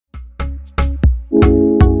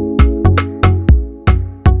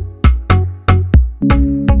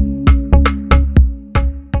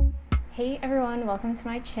welcome to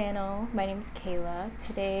my channel. My name is Kayla.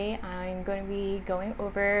 Today I'm going to be going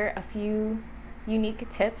over a few unique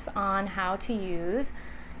tips on how to use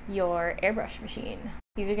your airbrush machine.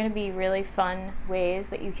 These are going to be really fun ways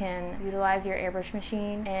that you can utilize your airbrush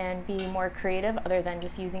machine and be more creative other than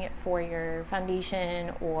just using it for your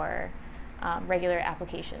foundation or regular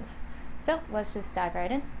applications. So let's just dive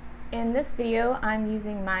right in. In this video I'm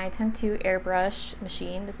using my Temptu airbrush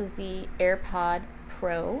machine. This is the Airpod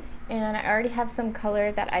Pro, and I already have some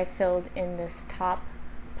color that I filled in this top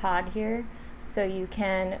pod here, so you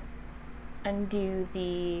can undo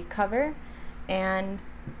the cover. And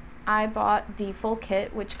I bought the full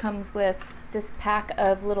kit, which comes with this pack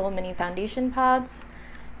of little mini foundation pods,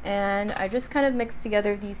 and I just kind of mixed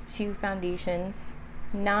together these two foundations,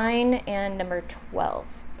 9 and number 12.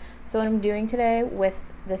 So what I'm doing today with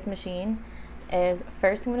this machine is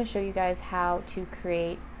first I'm going to show you guys how to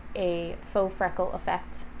create a faux freckle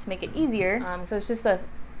effect to make it easier. So it's just a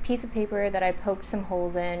piece of paper that I poked some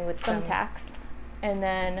holes in with some tacks and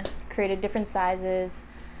then created different sizes,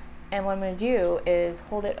 and what I'm going to do is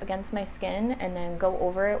hold it against my skin and then go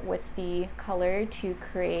over it with the color to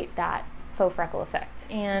create that faux freckle effect.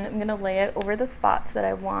 And I'm going to lay it over the spots that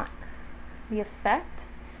I want the effect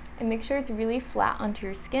and make sure it's really flat onto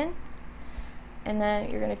your skin, and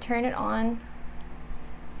then you're going to turn it on.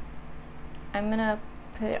 I'm going to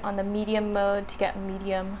put it on the medium mode to get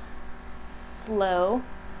medium glow,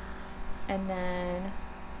 and then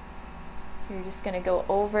you're just going to go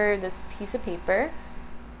over this piece of paper.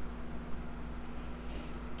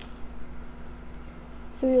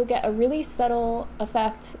 So you'll get a really subtle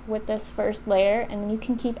effect with this first layer, and then you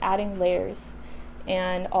can keep adding layers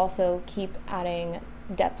and also keep adding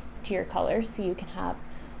depth to your colors so you can have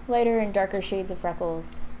lighter and darker shades of freckles.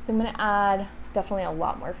 So I'm going to add definitely a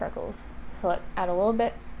lot more freckles. So let's add a little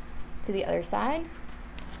bit to the other side.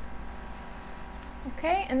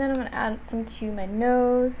 Okay, and then I'm going to add some to my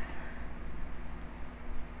nose.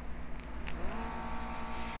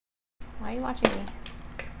 Why are you watching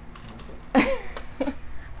me?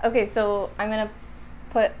 Okay, so I'm going to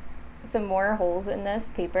put some more holes in this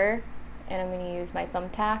paper, and I'm going to use my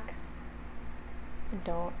thumbtack.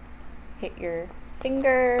 Don't hit your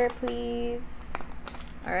finger, please.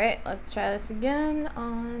 Alright, let's try this again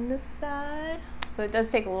on this side. So it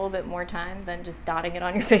does take a little bit more time than just dotting it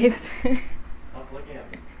on your face. Stop looking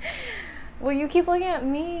at me. Well, you keep looking at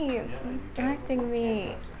me. It's distracting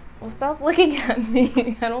me. Well, stop looking at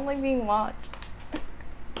me. I don't like being watched.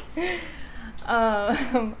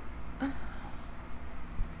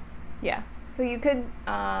 Yeah, so you could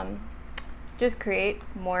just create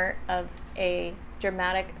more of a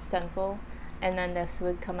dramatic stencil, and then this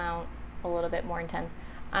would come out a little bit more intense.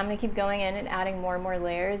 I'm going to keep going in and adding more and more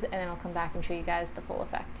layers, and then I'll come back and show you guys the full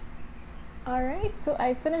effect. Alright, so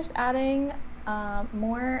I finished adding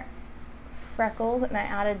more freckles, and I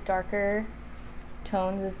added darker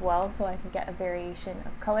tones as well so I could get a variation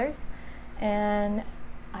of colors. And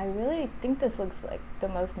I really think this looks like the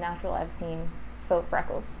most natural I've seen faux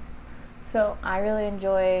freckles. So I really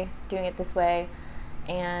enjoy doing it this way,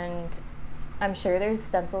 and I'm sure there's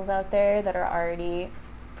stencils out there that are already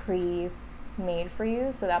pre-made for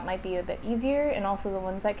you, so that might be a bit easier, and also the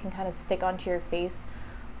ones that can kind of stick onto your face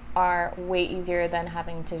are way easier than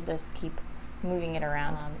having to just keep moving it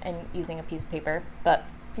around and using a piece of paper. But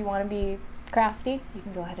if you want to be crafty, you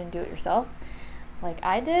can go ahead and do it yourself like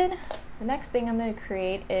I did. The next thing I'm going to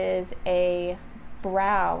create is a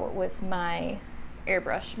brow with my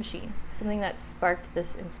airbrush machine. Something that sparked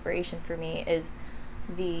this inspiration for me is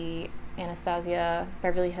the Anastasia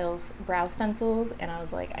Beverly Hills brow stencils, and I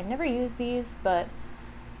was like, I never use these, but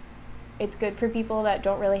it's good for people that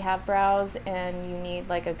don't really have brows and you need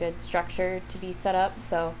like a good structure to be set up.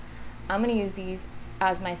 So I'm going to use these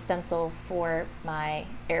as my stencil for my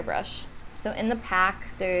airbrush. So in the pack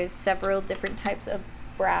there's several different types of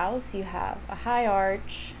brows. You have a high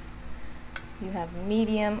arch, you have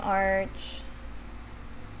medium arch,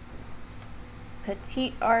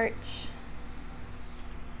 petite arch,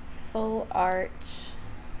 full arch,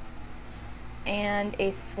 and a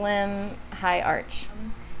slim high arch.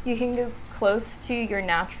 You can go close to your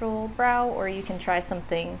natural brow, or you can try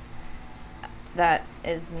something that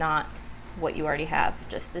is not what you already have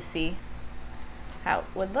just to see how it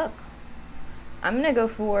would look. I'm gonna go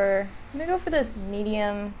for this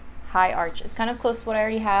medium high arch. It's kind of close to what I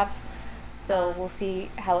already have, so we'll see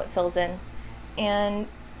how it fills in. And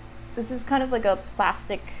this is kind of like a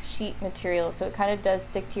plastic sheet material, so it kind of does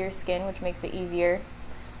stick to your skin, which makes it easier.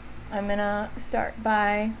 I'm gonna start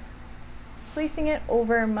by placing it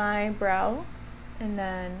over my brow, and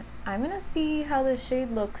then I'm gonna see how the shade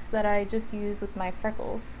looks that I just used with my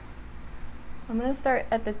freckles I'm gonna start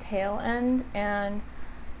at the tail end, and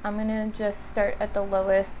I'm gonna just start at the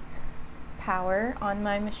lowest power on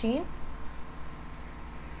my machine.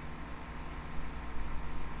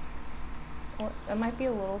 Well, that might be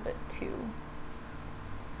a little bit too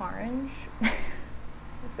orange. Let's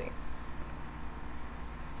see.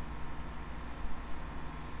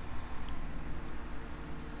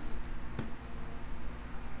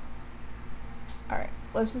 Alright,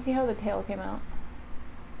 let's just see how the tail came out.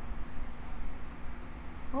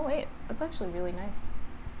 Oh wait, that's actually really nice.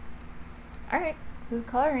 Alright, this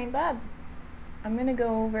color ain't bad. I'm gonna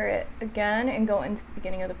go over it again and go into the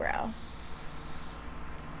beginning of the brow.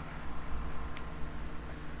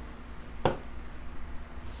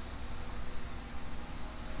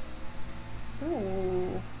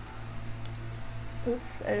 Ooh.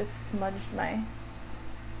 Oops, I just smudged my...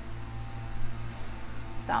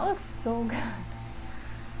 That looks so good.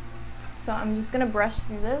 So I'm just gonna brush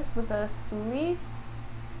through this with a spoolie.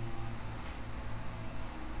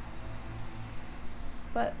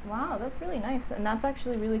 But wow, that's really nice. And that's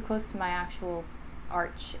actually really close to my actual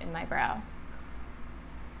arch in my brow.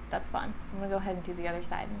 That's fun. I'm gonna go ahead and do the other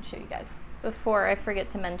side and show you guys. Before I forget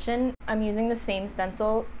to mention, I'm using the same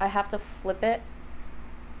stencil. I have to flip it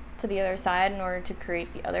to the other side in order to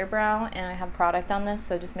create the other brow, and I have product on this,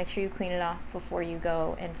 so just make sure you clean it off before you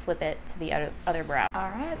go and flip it to the other brow.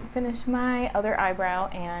 Alright, finished my other eyebrow,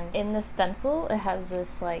 and in the stencil it has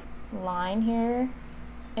this like line here,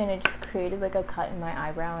 and it just created like a cut in my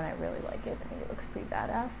eyebrow, and I really like it. I think it looks pretty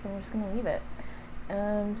badass, so I'm just gonna leave it.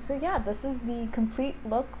 So yeah, this is the complete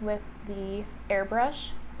look with the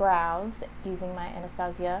Airbrush brows using my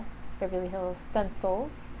Anastasia Beverly Hills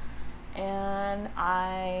stencils. And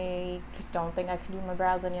I don't think I could do my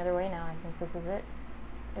brows any other way now. I think this is it.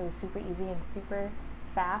 It was super easy and super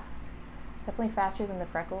fast. Definitely faster than the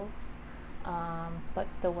freckles,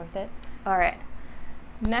 but still worth it. Alright,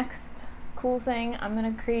 next cool thing I'm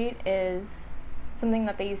gonna create is something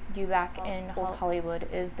that they used to do back in old Hollywood,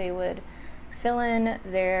 is they would fill in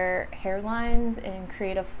their hairlines and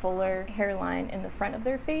create a fuller hairline in the front of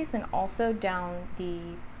their face and also down the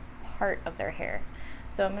part of their hair.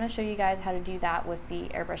 So I'm going to show you guys how to do that with the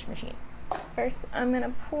airbrush machine. First, I'm going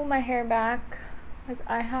to pull my hair back because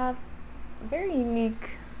I have very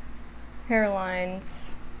unique hairlines.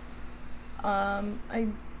 I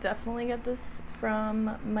definitely get this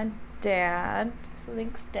from my dad, so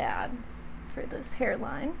thanks Dad for this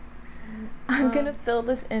hairline. I'm going to fill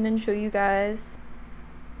this in and show you guys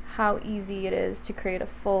how easy it is to create a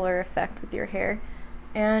fuller effect with your hair.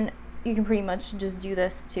 And you can pretty much just do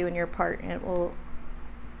this too in your part, and it will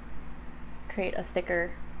create a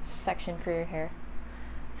thicker section for your hair.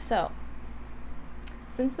 So,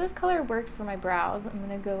 since this color worked for my brows, I'm going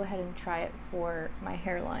to go ahead and try it for my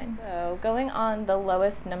hairline. So, going on the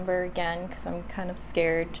lowest number again, because I'm kind of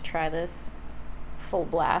scared to try this full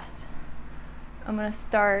blast, I'm going to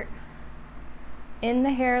start in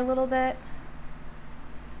the hair a little bit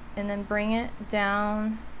and then bring it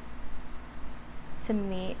down to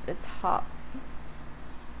meet the top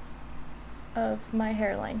of my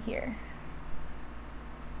hairline here.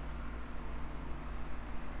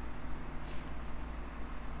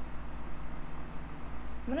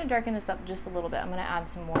 I'm going to darken this up just a little bit. I'm going to add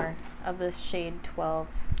some more of this shade 12.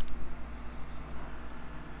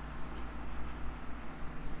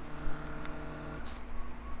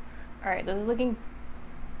 Alright, this is looking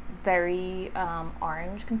very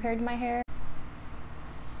orange compared to my hair.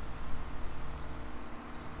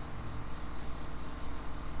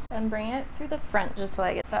 And bring it through the front just so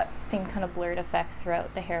I get that same kind of blurred effect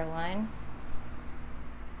throughout the hairline.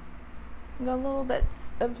 Got a little bit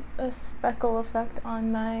of a speckle effect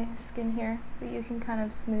on my skin here, but you can kind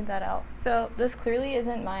of smooth that out. So this clearly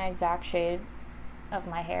isn't my exact shade of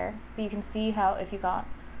my hair, but you can see how if you got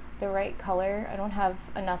the right color, I don't have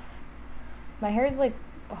enough. My hair is like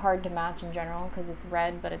hard to match in general because it's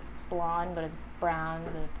red, but it's blonde, but it's brown,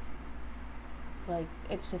 but it's like,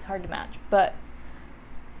 it's just hard to match. But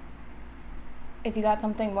if you got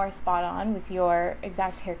something more spot on with your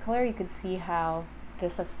exact hair color, you could see how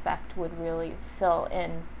this effect would really fill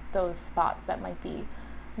in those spots that might be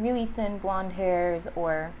really thin blonde hairs,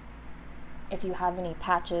 or if you have any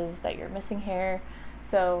patches that you're missing hair.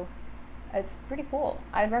 So it's pretty cool.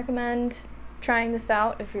 I'd recommend trying this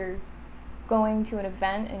out if you're going to an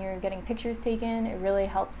event and you're getting pictures taken. It really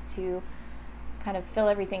helps to kind of fill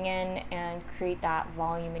everything in and create that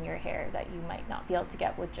volume in your hair that you might not be able to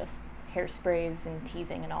get with just hairsprays and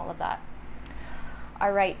teasing and all of that.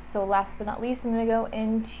 Alright, so last but not least, I'm going to go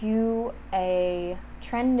into a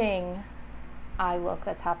trending eye look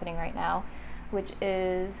that's happening right now, which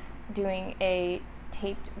is doing a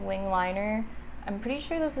taped wing liner I'm pretty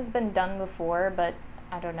sure this has been done before, but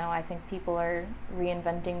I don't know, I think people are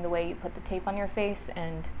reinventing the way you put the tape on your face,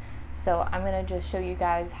 and so I'm gonna just show you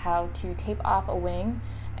guys how to tape off a wing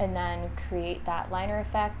and then create that liner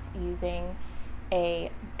effect using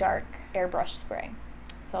a dark airbrush spray.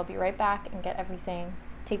 So I'll be right back and get everything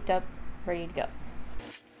taped up, ready to go.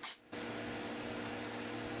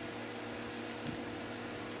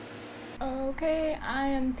 Okay, I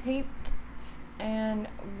am taped and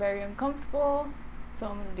very uncomfortable, so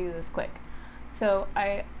I'm gonna do this quick. So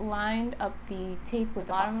I lined up the tape with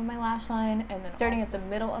the bottom of my lash line, and then starting at the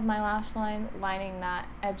middle of my lash line, lining that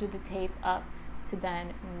edge of the tape up to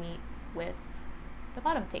then meet with the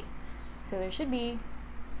bottom tape. So there should be,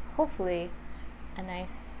 hopefully, a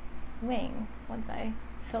nice wing once I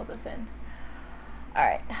fill this in. All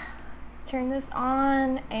right, let's turn this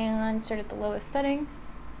on and start at the lowest setting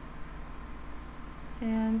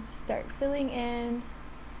and start filling in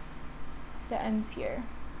the ends here.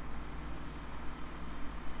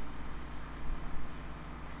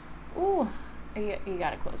 Ooh, you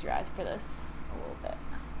gotta close your eyes for this a little bit.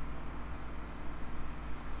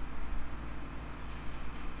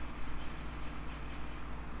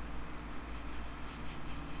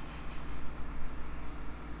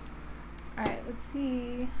 All right, let's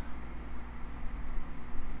see.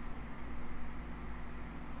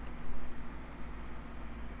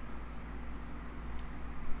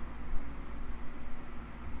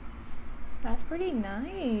 That's pretty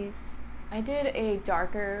nice. I did a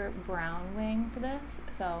darker brown wing for this,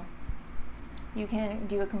 so you can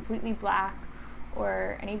do a completely black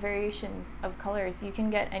or any variation of colors. You can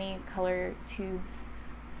get any color tubes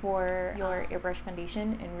for your airbrush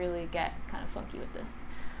foundation and really get kind of funky with this.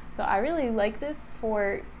 So I really like this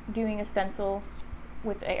for doing a stencil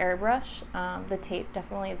with an airbrush. The tape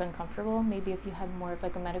definitely is uncomfortable. Maybe if you had more of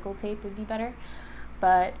like a medical tape would be better.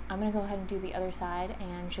 But I'm gonna go ahead and do the other side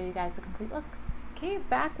and show you guys the complete look. Okay,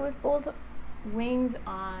 back with both wings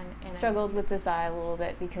on, and I struggled with this eye a little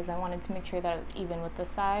bit because I wanted to make sure that it was even with this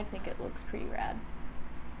side. I think it looks pretty rad.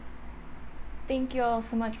 Thank you all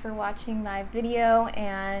so much for watching my video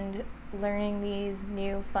and learning these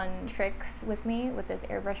new fun tricks with me with this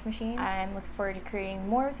airbrush machine. I'm looking forward to creating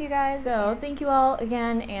more with you guys. So thank you all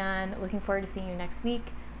again, and looking forward to seeing you next week.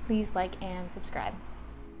 Please like and subscribe.